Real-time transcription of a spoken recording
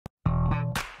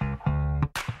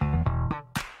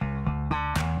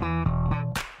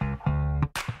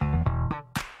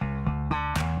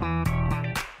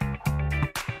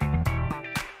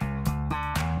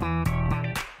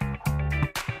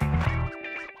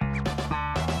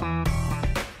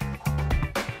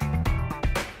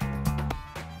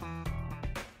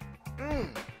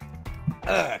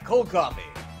Cold coffee.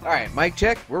 All right, mic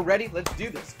check. We're ready. Let's do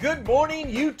this. Good morning,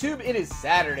 YouTube. It is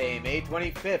Saturday, May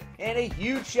 25th, and a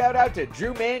huge shout out to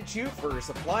Drew Manchu for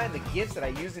supplying the gifts that I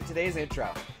used in today's intro.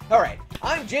 All right,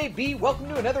 I'm JB. Welcome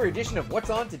to another edition of What's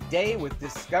On Today with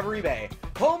Discovery Bay,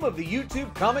 home of the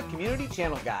YouTube Comic Community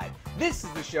Channel Guide. This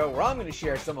is the show where I'm going to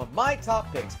share some of my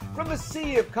top picks from the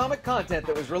sea of comic content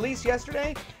that was released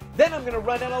yesterday. Then I'm going to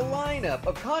run down a lineup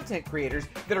of content creators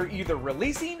that are either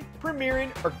releasing, premiering,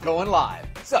 or going live.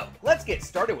 So, let's get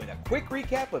started with a quick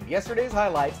recap of yesterday's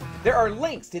highlights. There are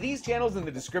links to these channels in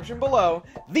the description below.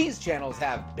 These channels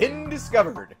have been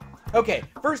discovered. Okay,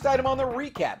 first item on the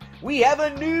recap. We have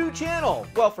a new channel.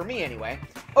 Well, for me anyway.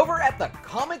 Over at the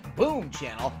Comic Boom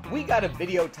channel, we got a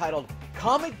video titled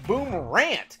Comic Boom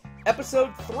Rant,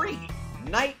 Episode 3,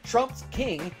 Night Trumps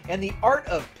King and the Art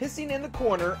of Pissing in the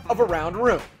Corner of a Round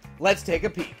Room. Let's take a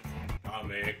peek.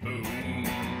 Comic Boom.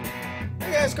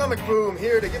 Hey guys, Comic Boom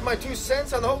here to give my 2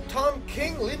 cents on the whole Tom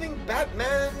King leaving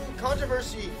Batman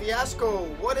controversy, fiasco.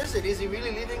 What is it? Is he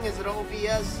really leaving? Is it all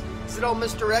BS? Is it all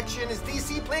misdirection? Is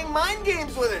DC playing mind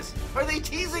games with us? Are they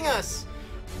teasing us?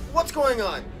 What's going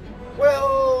on?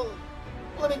 Well,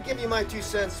 let me give you my 2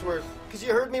 cents worth, because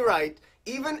you heard me right.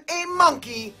 Even a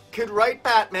monkey could write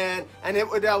Batman and it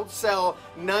would outsell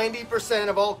 90%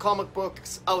 of all comic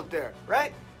books out there,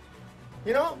 right?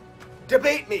 You know,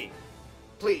 debate me,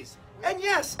 please. And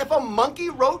yes, if a monkey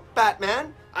wrote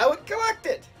Batman, I would collect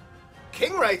it.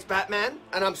 King writes Batman,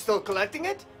 and I'm still collecting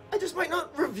it. I just might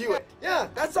not review it. Yeah,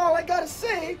 that's all I gotta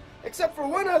say, except for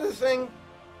one other thing.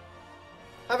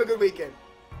 Have a good weekend.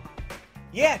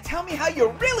 Yeah, tell me how you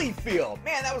really feel.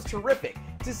 Man, that was terrific.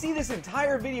 To see this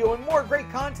entire video and more great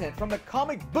content from the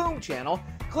Comic Boom channel,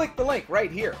 click the link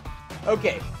right here.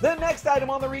 Okay, the next item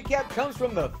on the recap comes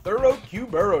from the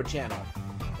ThoroQboro channel.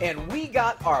 And we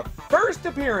got our first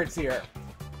appearance here.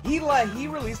 He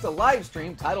released a live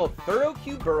stream titled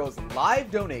ThoroQboro's Live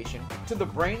Donation to the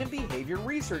Brain and Behavior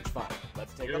Research Fund.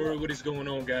 Let's take a look. What is going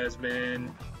on, guys,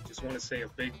 man? Just want to say a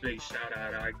big shout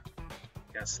out. I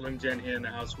got Slim Jen here in the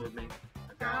house with me.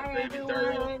 I got Baby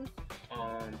Thoro.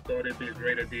 Thought it'd be a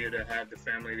great idea to have the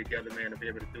family together, man, to be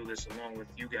able to do this along with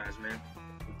you guys, man.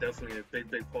 You're definitely a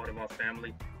big part of our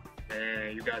family.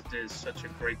 And you guys did such a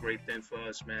great thing for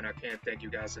us, man. I can't thank you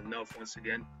guys enough once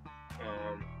again.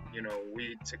 You know,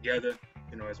 we together,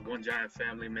 you know, as one giant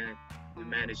family, man, we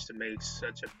managed to make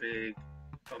such a big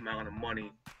amount of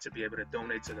money to be able to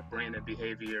donate to the Brain and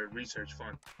Behavior Research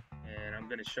Fund. And I'm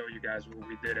going to show you guys what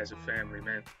we did as a family,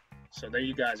 man. So there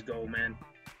you guys go, man.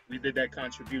 We did that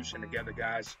contribution together,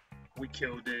 guys. We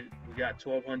killed it. We got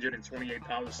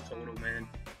 $1,228 total, man,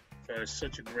 for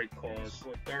such a great cause.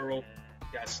 For Thoro,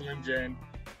 got Slim Jen,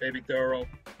 Baby Thoro.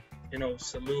 You know,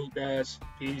 salute, guys.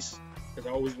 Peace. Because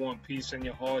I always want peace in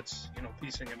your hearts, you know,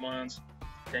 peace in your minds.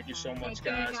 Thank you so much,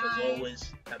 guys. As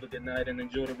always, have a good night and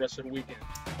enjoy the rest of the weekend.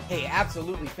 Hey,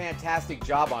 absolutely fantastic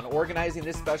job on organizing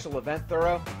this special event,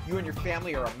 Thoro. You and your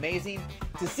family are amazing.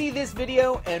 To see this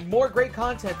video and more great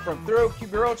content from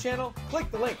ThoroQboro channel, click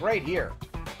the link right here.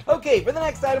 Okay, for the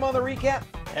next item on the recap,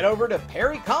 head over to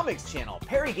Perry Comics channel.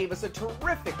 Perry gave us a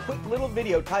terrific quick little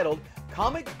video titled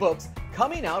Comic Books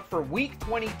Coming Out for Week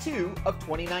 22 of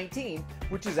 2019,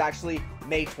 which is actually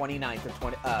May 29th of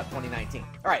 2019.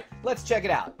 All right, let's check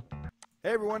it out. Hey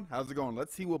everyone, how's it going?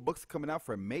 Let's see what books are coming out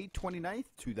for May 29th,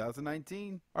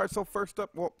 2019. All right, so first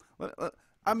up, well,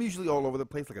 I'm usually all over the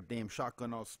place like a damn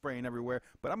shotgun, all spraying everywhere,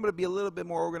 but I'm going to be a little bit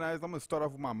more organized. I'm going to start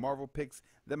off with my Marvel picks,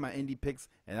 then my indie picks,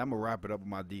 and I'm going to wrap it up with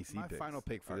my DC picks. My final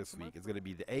pick for this week is going to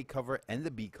be the A cover and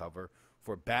the B cover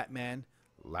for Batman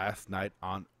Last Night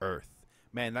on Earth.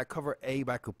 Man, that cover A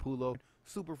by Capullo,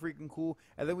 super freaking cool.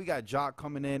 And then we got Jock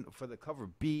coming in for the cover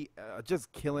B,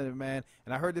 just killing it, man.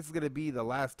 And I heard this is going to be the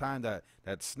last time that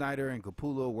Snyder and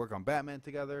Capullo work on Batman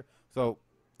together. So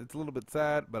it's a little bit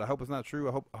sad, but I hope it's not true.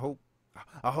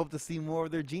 I hope to see more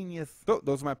of their genius. So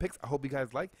those are my picks. I hope you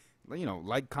guys like,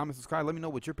 comment, subscribe. Let me know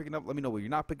what you're picking up. Let me know what you're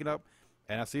not picking up.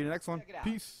 And I'll see you in the next one.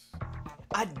 Peace.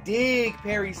 I dig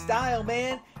Perry's style,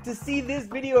 man. To see this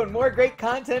video and more great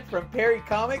content from Perry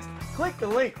Comics, click the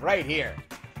link right here.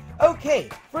 Okay,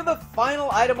 for the final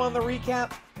item on the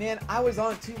recap, man, I was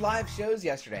on 2 live shows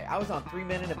yesterday. I was on 3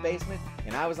 Men in a Basement,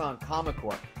 and I was on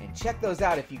ComicHead. And check those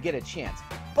out if you get a chance.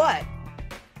 But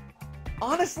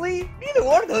honestly, neither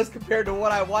one of those compared to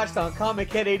what I watched on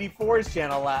ComicHead 84's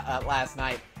channel last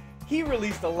night. He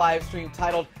released a live stream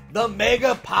titled The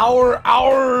Mega Power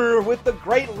Hour with the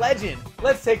great legend.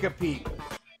 Let's take a peek.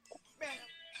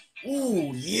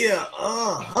 Ooh, yeah,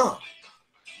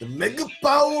 The Mega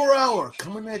Power Hour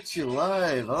coming at you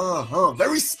live.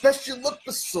 Very special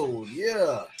episode,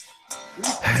 yeah.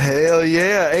 Hell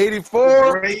yeah,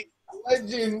 84. Great.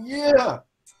 legend, yeah.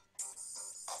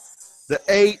 The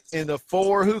 8 and the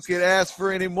 4. Who could ask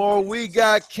for any more? We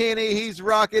got Kenny. He's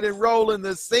rocking and rolling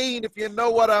the scene, if you know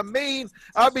what I mean.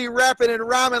 I'll be rapping and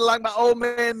rhyming like my old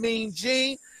man Mean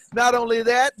Gene. Not only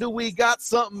that, do we got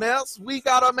something else? We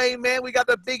got our main man. We got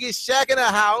the biggest Shaq in the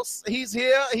house. He's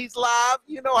here. He's live.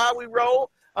 You know how we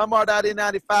roll. I'm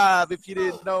R.95 if you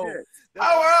didn't know.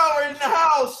 Hour in the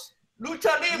house.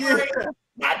 Lucha Libre.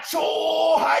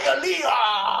 Nacho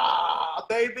Hialeah,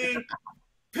 baby.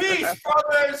 Peace,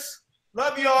 brothers.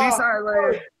 Love y'all. Peace,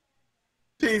 Hialeah.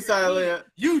 Peace, Hialeah.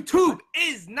 YouTube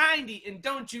is 90, and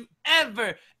don't you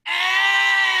ever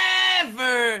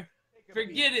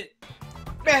forget it.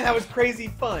 Man, that was crazy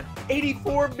fun.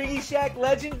 84 Biggie Shaq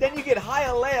Legend, then you get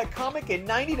Hialeah Comic and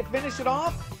 90 to finish it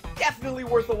off. Definitely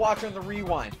worth a watch on the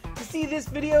rewind. To see this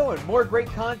video and more great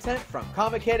content from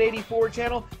ComicHead 84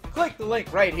 channel, click the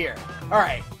link right here.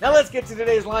 Alright, now let's get to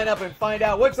today's lineup and find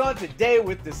out what's on today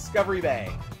with Discovery Bay.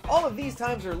 All of these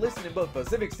times are listed in both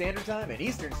Pacific Standard Time and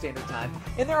Eastern Standard Time,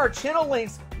 and there are channel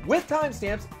links with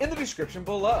timestamps in the description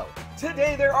below.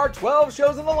 Today there are 12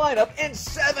 shows in the lineup, and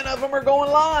 7 of them are going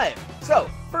live. So,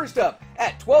 first up,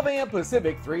 at 12 a.m.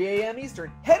 Pacific, 3 a.m.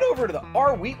 Eastern, head over to the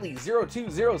R. Wheatley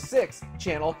 0206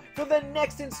 channel for the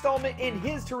next installment in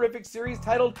his terrific series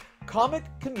titled Comic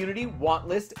Community Want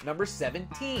List number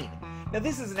 17. Now,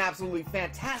 this is an absolutely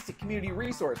fantastic community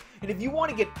resource, and if you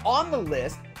want to get on the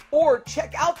list or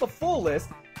check out the full list,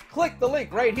 click the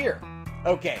link right here.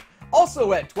 Okay,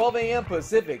 also at 12 a.m.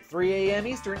 Pacific, 3 a.m.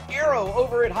 Eastern, Arrow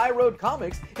over at High Road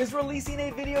Comics is releasing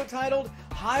a video titled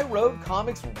High Road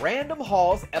Comics Random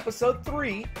Hauls Episode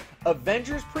 3,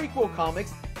 Avengers Prequel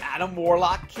Comics, Adam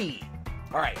Warlock Key.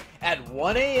 Alright, at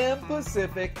 1 a.m.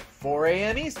 Pacific, 4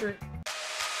 a.m. Eastern,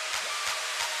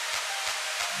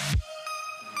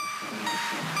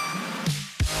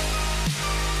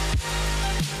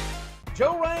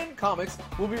 Joe Ryan Comics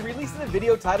will be releasing a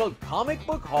video titled Comic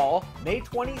Book Haul, May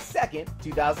 22nd,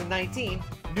 2019,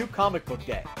 New Comic Book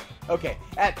Day. Okay,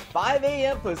 at 5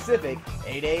 a.m. Pacific,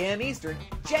 8 a.m. Eastern,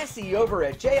 Jesse over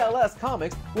at JLS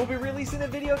Comics will be releasing a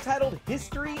video titled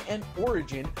History and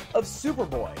Origin of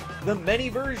Superboy, the many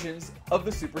versions of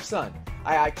the Super Son.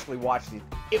 I actually watched it.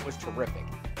 It was terrific.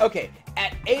 Okay,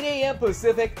 at 8 a.m.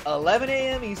 Pacific, 11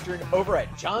 a.m. Eastern, over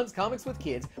at John's Comics with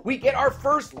Kids, we get our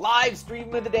first live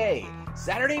stream of the day.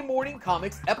 Saturday Morning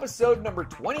Comics, episode number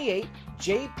 28,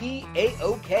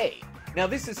 JPAOK. Now,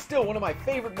 this is still one of my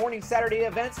favorite morning Saturday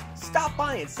events. Stop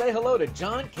by and say hello to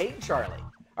John, Kate, and Charlie.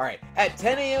 Alright, at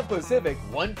 10 a.m. Pacific,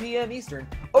 1 p.m. Eastern,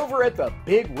 over at the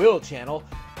Big Will channel,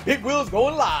 Big Will's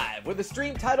going live with a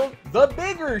stream titled The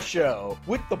Bigger Show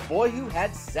with the boy who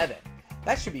had 7.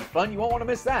 That should be fun. You won't want to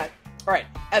miss that. Alright,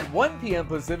 at 1 p.m.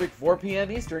 Pacific, 4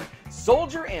 p.m. Eastern,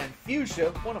 Soldier and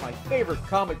Fuchsia, one of my favorite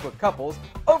comic book couples,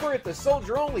 over at the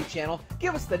Soldier Only channel,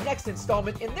 give us the next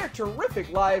installment in their terrific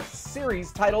live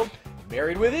series titled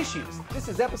Married with Issues. This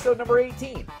is episode number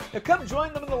 18. Now come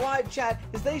join them in the live chat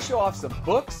as they show off some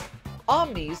books,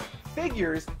 omnis,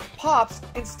 figures, pops,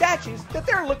 and statues that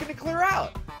they're looking to clear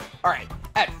out. Alright,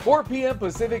 at 4 p.m.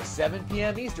 Pacific, 7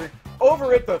 p.m. Eastern,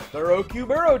 over at the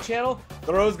ThoroQboro channel,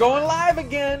 Thoro's going live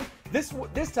again.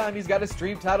 This time he's got a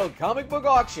stream titled Comic Book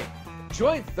Auction.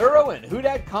 Join Thoro and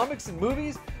Whodad Comics and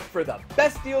Movies for the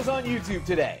best deals on YouTube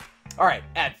today. Alright,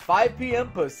 at 5 p.m.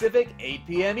 Pacific, 8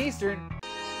 p.m. Eastern.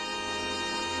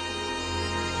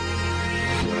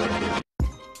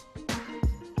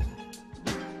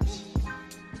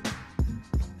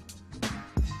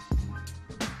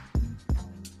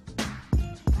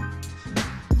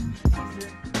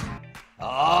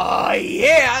 Oh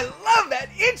yeah, I love that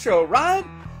intro, Rod!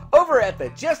 Over at the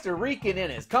Jester Rican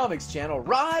and his comics channel,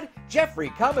 Rod, Jeffrey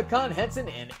Comic-Con Henson,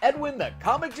 and Edwin the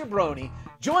Comic Jabroni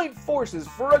joined forces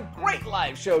for a great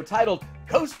live show titled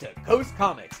Coast to Coast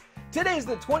Comics. Today's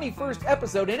the 21st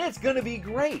episode and it's gonna be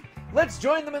great. Let's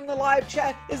join them in the live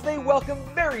chat as they welcome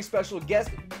very special guest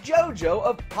JoJo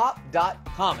of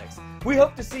Pop.Comics. We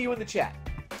hope to see you in the chat.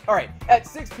 Alright, at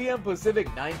 6 p.m.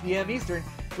 Pacific, 9 p.m. Eastern,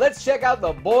 let's check out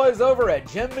the boys over at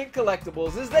Gem Mint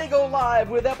Collectibles as they go live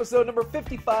with episode number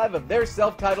 55 of their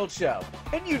self-titled show.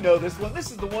 And you know this one.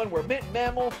 This is the one where Mint and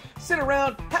Mammal sit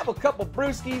around, have a couple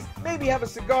brewskis, maybe have a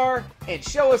cigar, and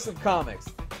show us some comics.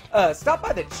 Stop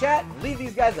by the chat and leave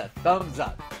these guys a thumbs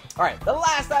up. Alright, the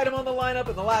last item on the lineup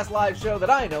and the last live show that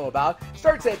I know about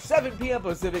starts at 7 p.m.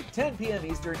 Pacific, 10 p.m.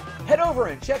 Eastern. Head over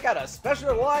and check out a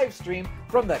special live stream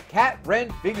from the Cat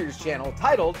Ren Figures channel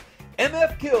titled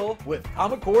MF Kill with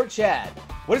Comic Core Chad.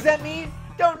 What does that mean?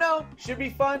 Don't know. Should be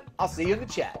fun. I'll see you in the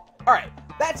chat. Alright,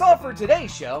 that's all for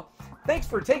today's show. Thanks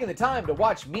for taking the time to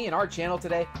watch me and our channel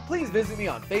today. Please visit me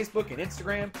on Facebook and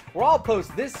Instagram, where I'll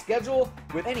post this schedule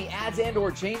with any ads and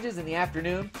or changes in the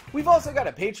afternoon. We've also got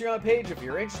a Patreon page if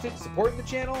you're interested in supporting the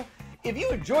channel. If you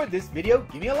enjoyed this video,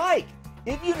 give me a like.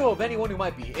 If you know of anyone who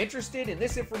might be interested in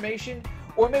this information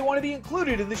or may want to be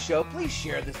included in the show, please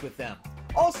share this with them.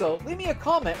 Also, leave me a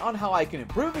comment on how I can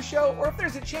improve the show or if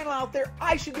there's a channel out there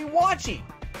I should be watching.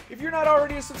 If you're not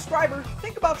already a subscriber,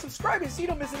 think about subscribing so you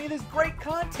don't miss any of this great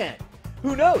content.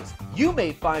 Who knows, you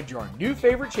may find your new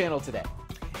favorite channel today.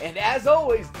 And as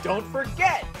always, don't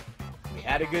forget, we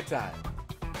had a good time.